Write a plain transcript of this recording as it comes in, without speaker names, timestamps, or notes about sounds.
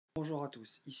Bonjour à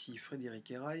tous, ici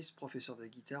Frédéric Herreis, professeur de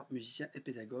guitare, musicien et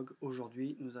pédagogue.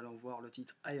 Aujourd'hui, nous allons voir le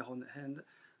titre Iron Hand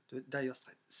de Dire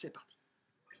Straits. C'est parti.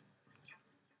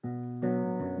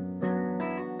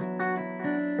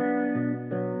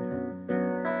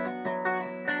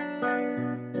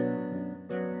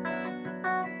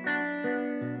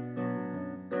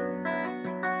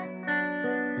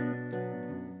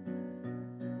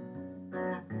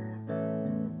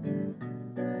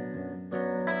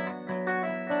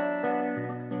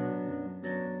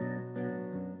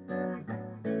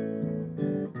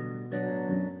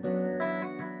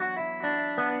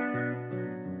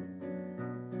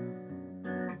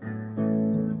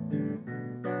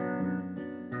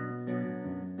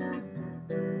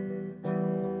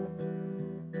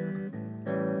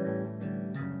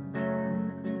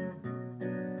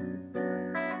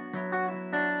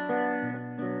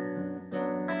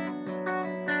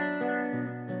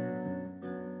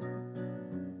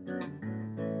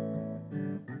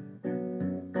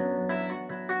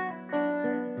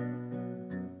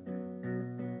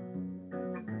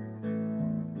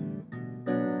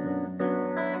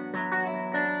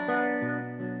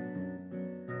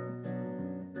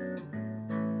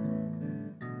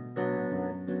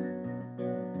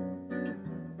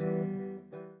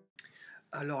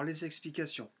 Alors, les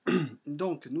explications.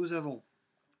 Donc, nous avons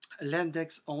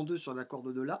l'index en 2 sur la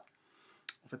corde de La.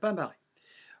 On ne fait pas un barré.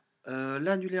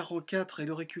 L'annulaire en 4 et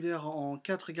l'auriculaire en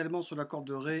 4 également sur la corde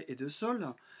de Ré et de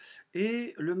Sol.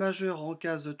 Et le majeur en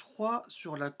case 3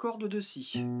 sur la corde de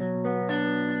Si.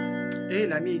 Et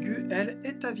la mi aiguë, elle,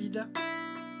 est à vide.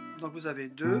 Donc vous avez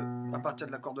 2 à partir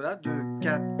de la corde là, 2,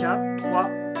 4, 4, 3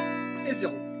 et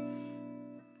 0.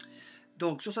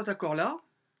 Donc sur cet accord là,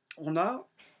 on a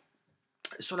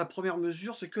sur la première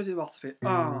mesure, c'est que des noirs. Ça fait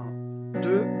 1,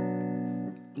 2,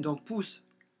 donc pouce,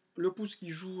 le pouce qui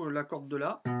joue la corde de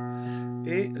La,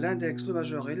 et l'index, le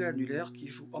majeur et l'annulaire qui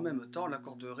jouent en même temps la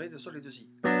corde de Ré, de Sol et de Si.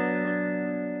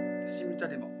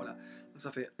 Simultanément, voilà. Donc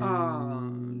ça fait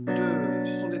 1, 2,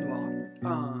 ce sont des noirs.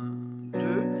 1,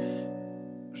 2,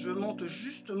 je monte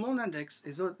juste mon index,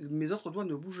 et mes autres doigts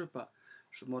ne bougent pas.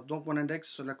 Je monte donc mon index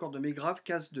sur la corde de Mi grave,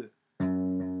 case 2.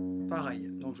 Pareil,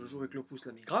 donc je joue avec le pouce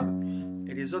la Mi grave,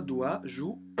 et les autres doigts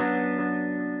jouent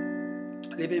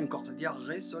les mêmes cordes, c'est-à-dire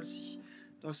Ré, Sol, Si.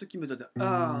 Donc ce qui me donne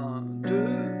 1,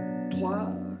 2,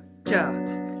 3,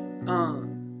 4. 1,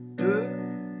 2,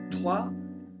 3,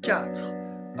 4.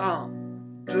 1,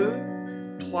 2,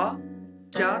 3,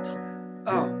 4,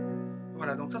 1.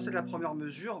 Voilà, donc ça c'est la première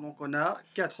mesure. Donc on a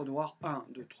 4 noirs, 1,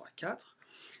 2, 3, 4.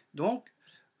 Donc,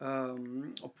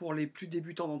 pour les plus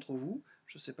débutants d'entre vous,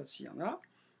 je ne sais pas s'il y en a,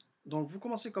 donc vous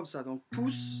commencez comme ça, donc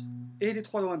pouce et les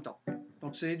 3 en même temps.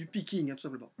 Donc c'est du picking, hein, tout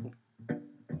simplement. Bon.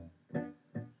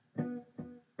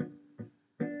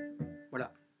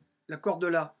 Voilà. La corde de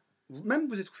La, même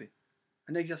vous étouffez.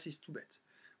 Un exercice tout bête.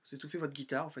 Vous étouffez votre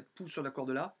guitare, vous faites pouce sur la corde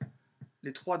de La,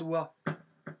 les 3 doigts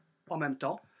en même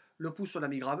temps, le pouce sur la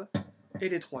Mi grave, et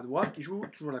les 3 doigts qui jouent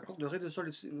toujours la corde de Ré, de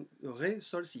Sol, Ré,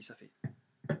 Sol, Si, ça fait.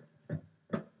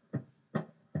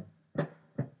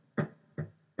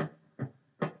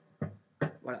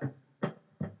 Voilà.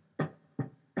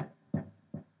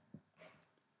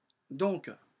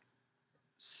 Donc,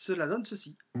 cela donne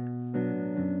ceci. Ok,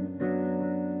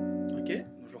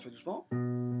 donc je le refais doucement.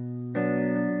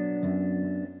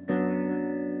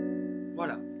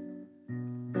 Voilà.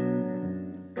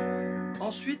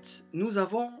 Ensuite, nous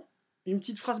avons une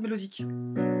petite phrase mélodique.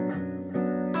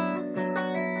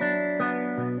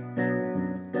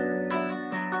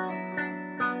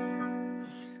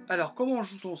 Alors, comment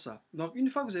joue-t-on ça? Donc, une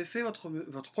fois que vous avez fait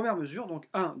votre première mesure, donc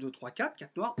 1, 2, 3, 4,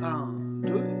 4 noirs, 1,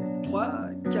 2, 3,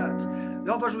 4.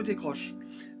 Là, on va jouer des croches.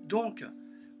 Donc,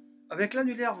 avec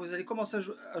l'annulaire, vous allez commencer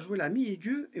à jouer la mi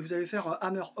aiguë et vous allez faire un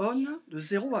hammer-on de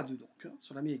 0 à 2, donc, hein,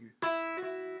 sur la mi aiguë.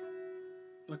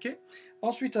 Ok.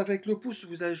 Ensuite, avec le pouce,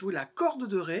 vous allez jouer la corde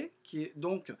de Ré, qui est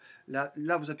donc, là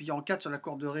vous appuyez en 4 sur la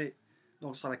corde de Ré,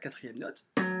 donc sur la 4e note,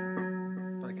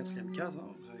 dans la 4e case,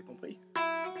 hein, vous avez compris.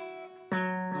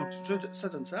 Donc ça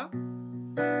donne ça.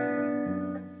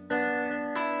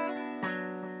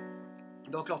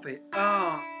 Donc là on fait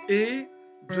 1 et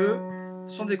 2,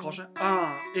 ce sont des croches.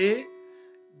 1 et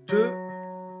 2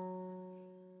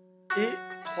 et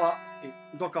 3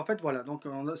 et. Donc en fait voilà, donc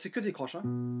c'est que des croches. Hein.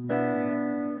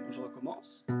 Donc, je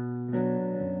recommence.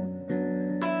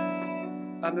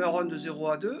 Hammer-on de 0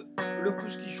 à 2, le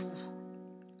pouce qui joue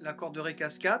la corde de Ré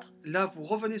case 4. Là vous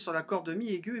revenez sur la corde de Mi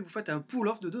aiguë et vous faites un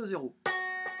pull-off de 2 à 0.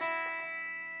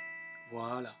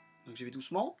 Voilà, donc j'y vais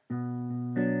doucement.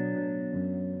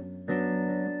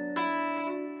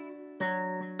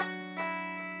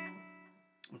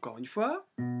 Encore une fois.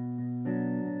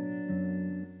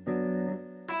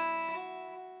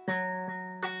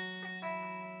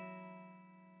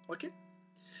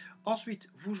 Ensuite,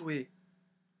 vous jouez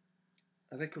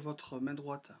avec votre main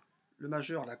droite le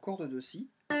majeur, la corde de si,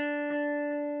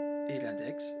 et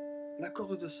l'index, la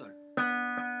corde de sol.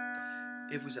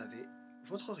 Et vous avez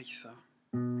votre riff.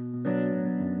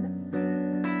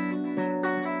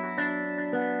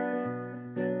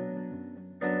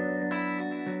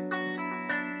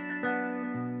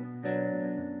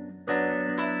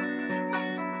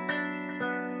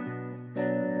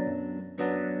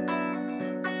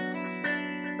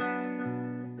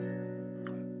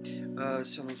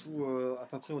 Si on joue à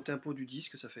peu près au tempo du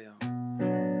disque, ça fait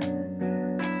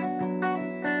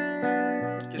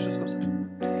quelque chose comme ça.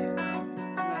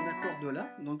 On a un accord de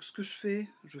la. Donc ce que je fais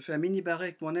un mini barré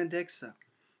avec mon index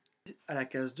à la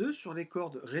case 2 sur les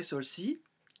cordes Ré, Sol, Si.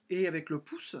 Et avec le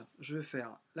pouce, je vais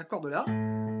faire l'accord de la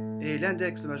et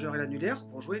l'index, le majeur et l'annulaire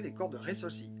pour jouer les cordes Ré,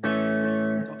 Sol, Si.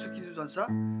 Donc ce qui nous donne ça.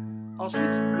 Ensuite,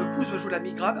 le pouce va jouer la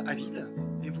mi grave à vide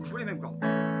et vous jouez les mêmes cordes.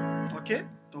 Ok?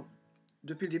 Donc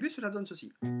depuis le début, cela donne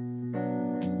ceci.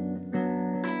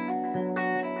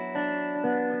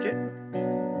 Ok?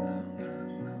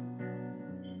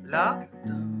 La,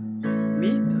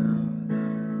 mi,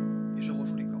 et je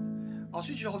rejoue les cordes.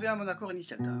 Ensuite, je reviens à mon accord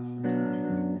initial.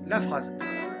 La phrase.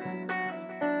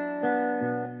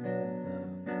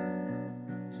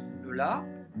 Le la.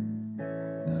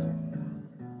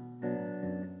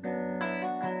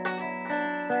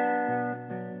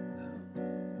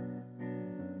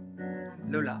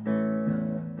 Le la.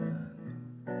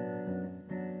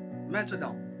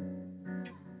 Maintenant,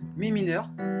 mi mineur.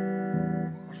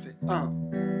 Je fais 1,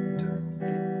 2,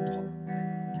 3,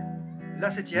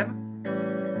 la septième.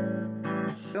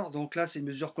 Donc là, c'est une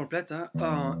mesure complète.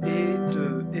 1 et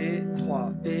 2 et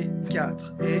 3 et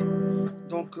 4 et...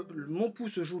 Donc mon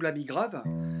pouce joue la mi grave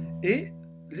et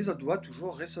les autres doigts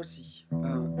toujours Ré, Sol, Si.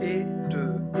 1 et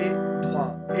 2 et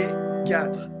 3 et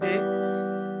 4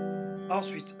 et...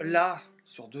 Ensuite, La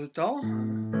sur 2 temps.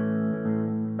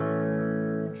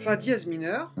 Fa dièse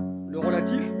mineur, le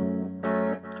relatif.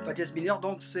 Fa dièse mineur,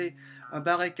 donc c'est un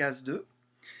barré case 2.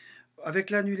 Avec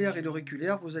l'annulaire et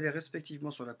l'auriculaire, vous allez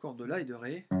respectivement sur la corde de La et de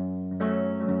Ré.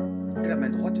 Et la main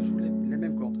droite joue les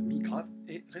mêmes cordes, Mi grave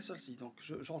et Ré, Sol, Si. Donc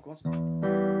je recommence.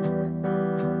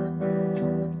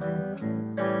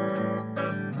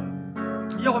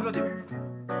 Et on revient au début.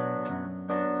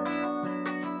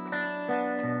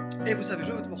 Et vous savez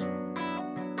jouer votre morceau.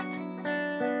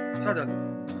 Ça donne.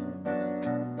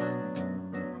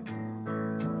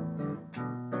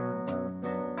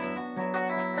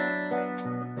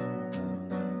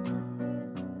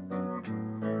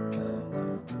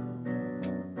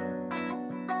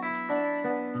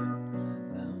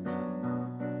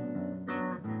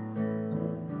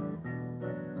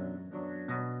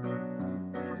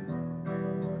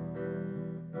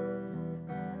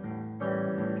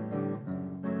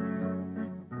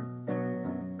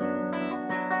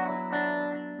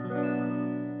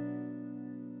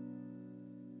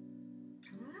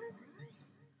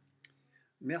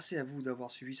 Merci à vous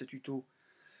d'avoir suivi ce tuto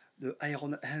de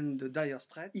Iron Hand Dire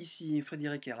Straits. Ici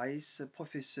Frédéric Herreis,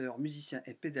 professeur, musicien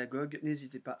et pédagogue.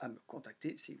 N'hésitez pas à me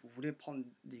contacter si vous voulez prendre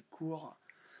des cours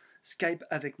Skype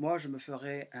avec moi. Je me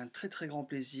ferai un très très grand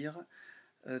plaisir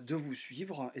de vous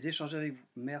suivre et d'échanger avec vous.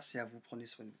 Merci à vous, prenez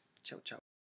soin de vous. Ciao, ciao.